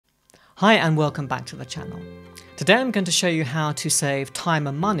Hi and welcome back to the channel. Today I'm going to show you how to save time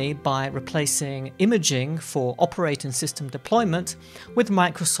and money by replacing imaging for operating system deployment with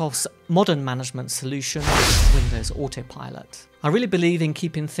Microsoft's modern management solution, Windows Autopilot. I really believe in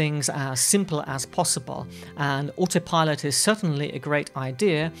keeping things as simple as possible, and Autopilot is certainly a great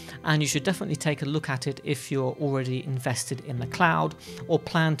idea, and you should definitely take a look at it if you're already invested in the cloud or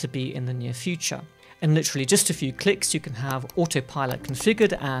plan to be in the near future. In literally just a few clicks, you can have Autopilot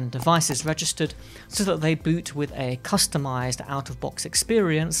configured and devices registered so that they boot with a customized out-of-box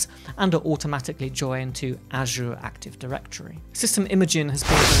experience and are automatically joined to Azure Active Directory. System imaging has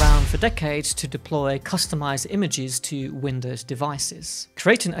been around for decades to deploy customized images to Windows devices.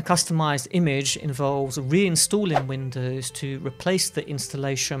 Creating a customized image involves reinstalling Windows to replace the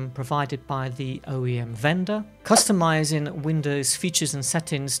installation provided by the OEM vendor, customizing Windows features and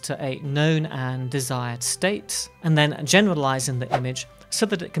settings to a known and desired state, and then generalizing the image so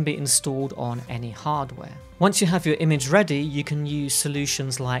that it can be installed on any hardware. Once you have your image ready, you can use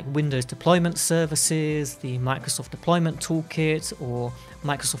solutions like Windows Deployment Services, the Microsoft Deployment Toolkit, or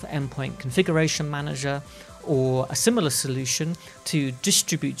Microsoft Endpoint Configuration Manager, or a similar solution to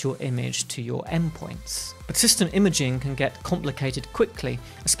distribute your image to your endpoints. But system imaging can get complicated quickly,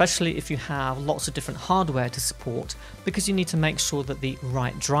 especially if you have lots of different hardware to support, because you need to make sure that the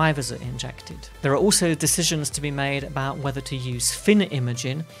right drivers are injected. There are also decisions to be made about whether to use thin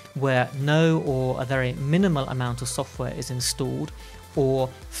imaging, where no or a very minimal amount of software is installed, or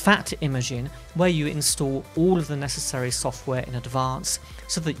fat imaging, where you install all of the necessary software in advance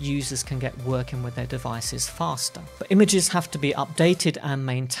so that users can get working with their devices faster. But images have to be updated and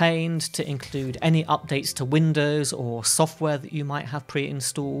maintained to include any updates to Windows or software that you might have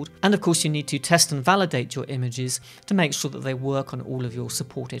pre-installed. And of course you need to test and validate your images to make sure that they work on all of your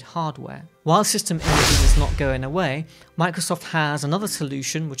supported hardware. While system imaging is not going away, Microsoft has another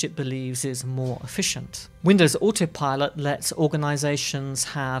solution which it believes is more efficient. Windows Autopilot lets organizations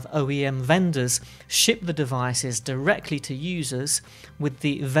have OEM vendors ship the devices directly to users with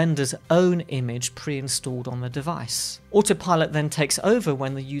the vendor's own image pre-installed on the device. Autopilot then takes over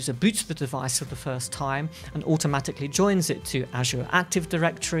when the user boots the device for the first time and automatically joins it to Azure Active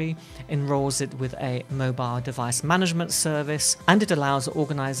Directory, enrolls it with a mobile device management service, and it allows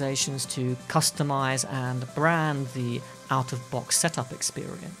organizations to customize and brand the out-of-box setup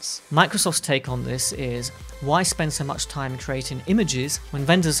experience. Microsoft's take on this is, why spend so much time creating images when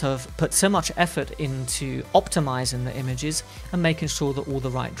vendors have put so much effort into optimizing the images and making sure that all the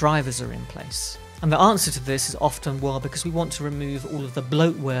right drivers are in place? And the answer to this is often, well, because we want to remove all of the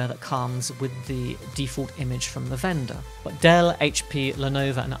bloatware that comes with the default image from the vendor. But Dell, HP,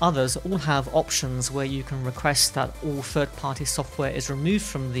 Lenovo and others all have options where you can request that all third-party software is removed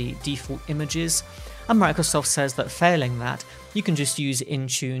from the default images, and Microsoft says that failing that, you can just use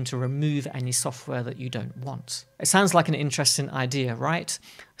Intune to remove any software that you don't want. It sounds like an interesting idea, right?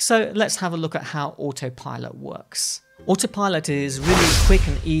 So let's have a look at how Autopilot works. Autopilot is really quick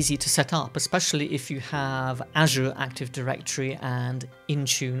and easy to set up, especially if you have Azure Active Directory and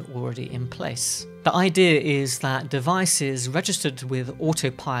Intune already in place. The idea is that devices registered with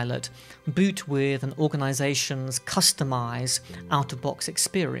Autopilot boot with an organization's customized out-of-box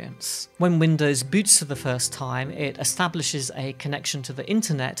experience. When Windows boots for the first time, it establishes a connection to the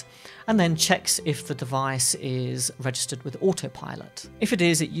internet and then checks if the device is registered with Autopilot. If it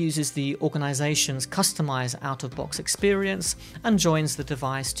is, it uses the organization's customized out-of-box experience and joins the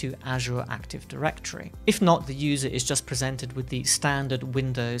device to Azure Active Directory. If not, the user is just presented with the standard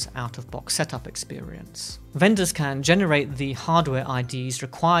Windows out-of-box setup experience. Vendors can generate the hardware IDs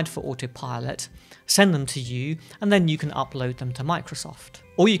required for Autopilot, send them to you, and then you can upload them to Microsoft.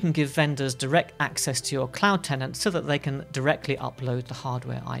 Or you can give vendors direct access to your cloud tenant so that they can directly upload the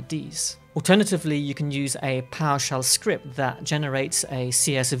hardware IDs. Alternatively, you can use a PowerShell script that generates a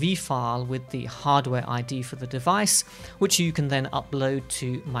CSV file with the hardware ID for the device, which you can then upload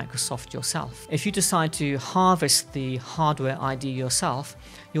to Microsoft yourself. If you decide to harvest the hardware ID yourself,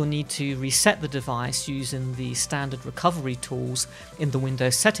 you'll need to reset the device using the standard recovery tools in the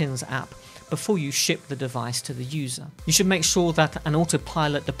Windows Settings app before you ship the device to the user. You should make sure that an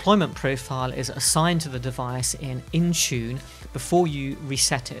Autopilot deployment profile is assigned to the device in Intune before you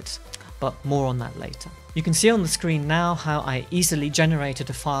reset it, but more on that later. You can see on the screen now how I easily generated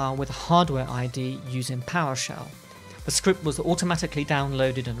a file with a hardware ID using PowerShell. The script was automatically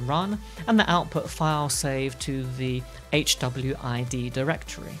downloaded and run, and the output file saved to the HWID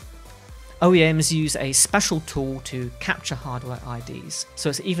directory. OEMs use a special tool to capture hardware IDs, so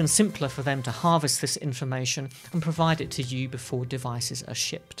it's even simpler for them to harvest this information and provide it to you before devices are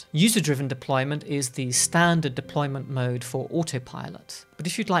shipped. User-driven deployment is the standard deployment mode for Autopilot. But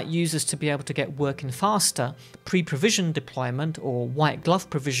if you'd like users to be able to get working faster, pre-provisioned deployment, or white glove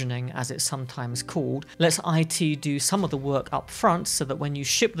provisioning as it's sometimes called, lets IT do some of the work up front so that when you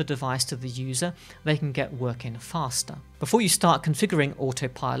ship the device to the user, they can get working faster. Before you start configuring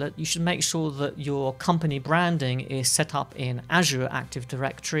Autopilot, you should make sure that your company branding is set up in Azure Active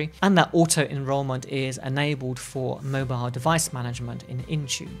Directory and that auto-enrollment is enabled for mobile device management in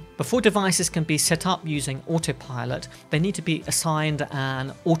Intune. Before devices can be set up using Autopilot, they need to be assigned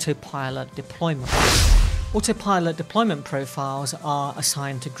an Autopilot deployment. Autopilot deployment profiles are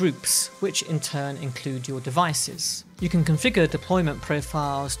assigned to groups, which in turn include your devices. You can configure deployment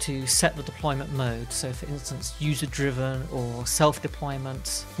profiles to set the deployment mode, so for instance user-driven or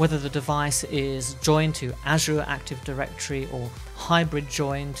self-deployment, whether the device is joined to Azure Active Directory or hybrid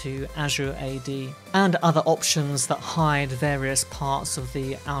join to Azure AD, and other options that hide various parts of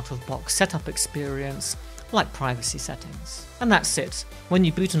the out-of-box setup experience, like privacy settings. And that's it. When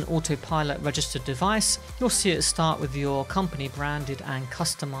you boot an Autopilot registered device, you'll see it start with your company branded and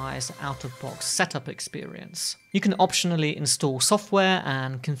customized out-of-box setup experience. You can optionally install software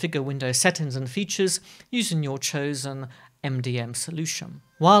and configure Windows settings and features using your chosen MDM solution.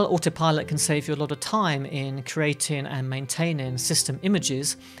 While Autopilot can save you a lot of time in creating and maintaining system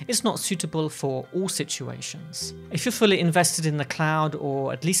images, it's not suitable for all situations. If you're fully invested in the cloud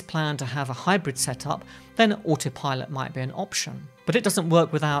or at least plan to have a hybrid setup, then Autopilot might be an option. But it doesn't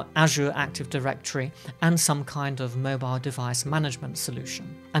work without Azure Active Directory and some kind of mobile device management solution.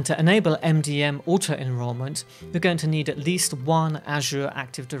 And to enable MDM auto-enrollment, you're going to need at least one Azure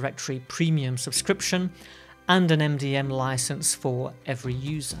Active Directory premium subscription and an MDM license for every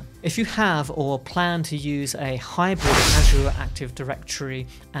user. If you have or plan to use a hybrid Azure Active Directory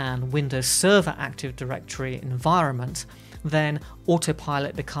and Windows Server Active Directory environment, then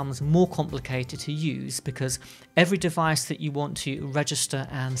Autopilot becomes more complicated to use because every device that you want to register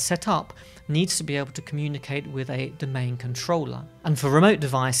and set up needs to be able to communicate with a domain controller. And for remote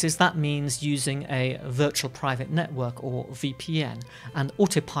devices, that means using a virtual private network or VPN, and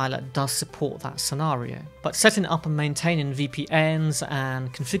Autopilot does support that scenario. But setting up and maintaining VPNs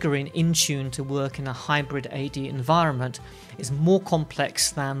and configuring Intune to work in a hybrid AD environment is more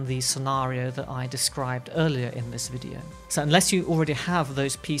complex than the scenario that I described earlier in this video. So unless you already have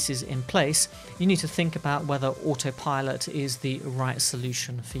those pieces in place, you need to think about whether Autopilot is the right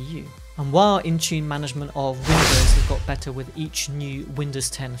solution for you. And while Intune management of Windows has got better with each new Windows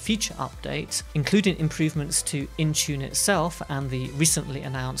 10 feature update, including improvements to Intune itself and the recently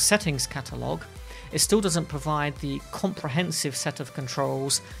announced settings catalog, it still doesn't provide the comprehensive set of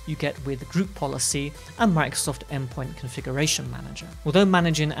controls you get with Group Policy and Microsoft Endpoint Configuration Manager. Although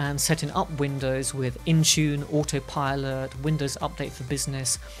managing and setting up Windows with Intune, Autopilot, Windows Update for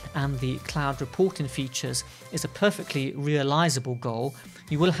Business, and the cloud reporting features is a perfectly realizable goal,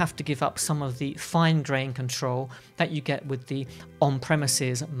 you will have to give up some of the fine-grained control that you get with the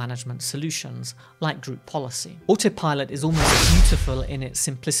on-premises management solutions, like Group Policy. Autopilot is almost beautiful in its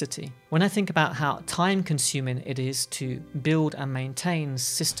simplicity. When I think about how time-consuming it is to build and maintain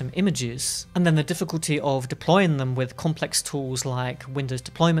system images, and then the difficulty of deploying them with complex tools like Windows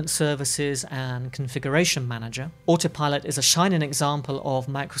Deployment Services and Configuration Manager, Autopilot is a shining example of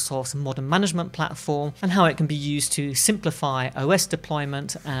Microsoft's modern management platform and how it can be used to simplify OS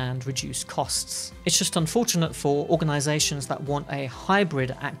deployment and reduce costs. It's just unfortunate for organizations that want a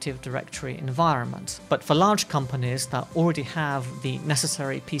hybrid Active Directory environment, but for large companies that already have the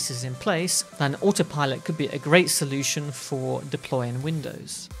necessary pieces in place, then Autopilot could be a great solution for deploying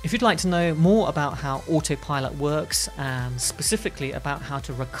Windows. If you'd like to know more about how Autopilot works and specifically about how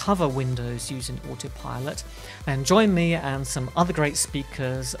to recover Windows using Autopilot, then join me and some other great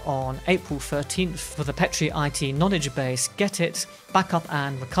speakers on April 13th for the Petri IT Knowledge Base Get It, Backup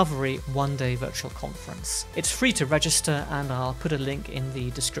and Recovery one-day virtual conference. It's free to register and I'll put a link in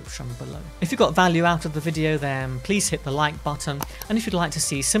the description below. If you got value out of the video, then please hit the like button, and if you'd like to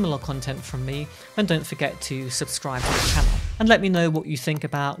see similar content from me, then don't forget to subscribe to the channel. And let me know what you think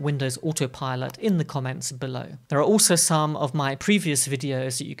about Windows Autopilot in the comments below. There are also some of my previous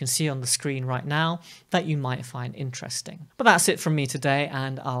videos that you can see on the screen right now that you might find interesting. But that's it from me today,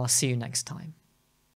 and I'll see you next time.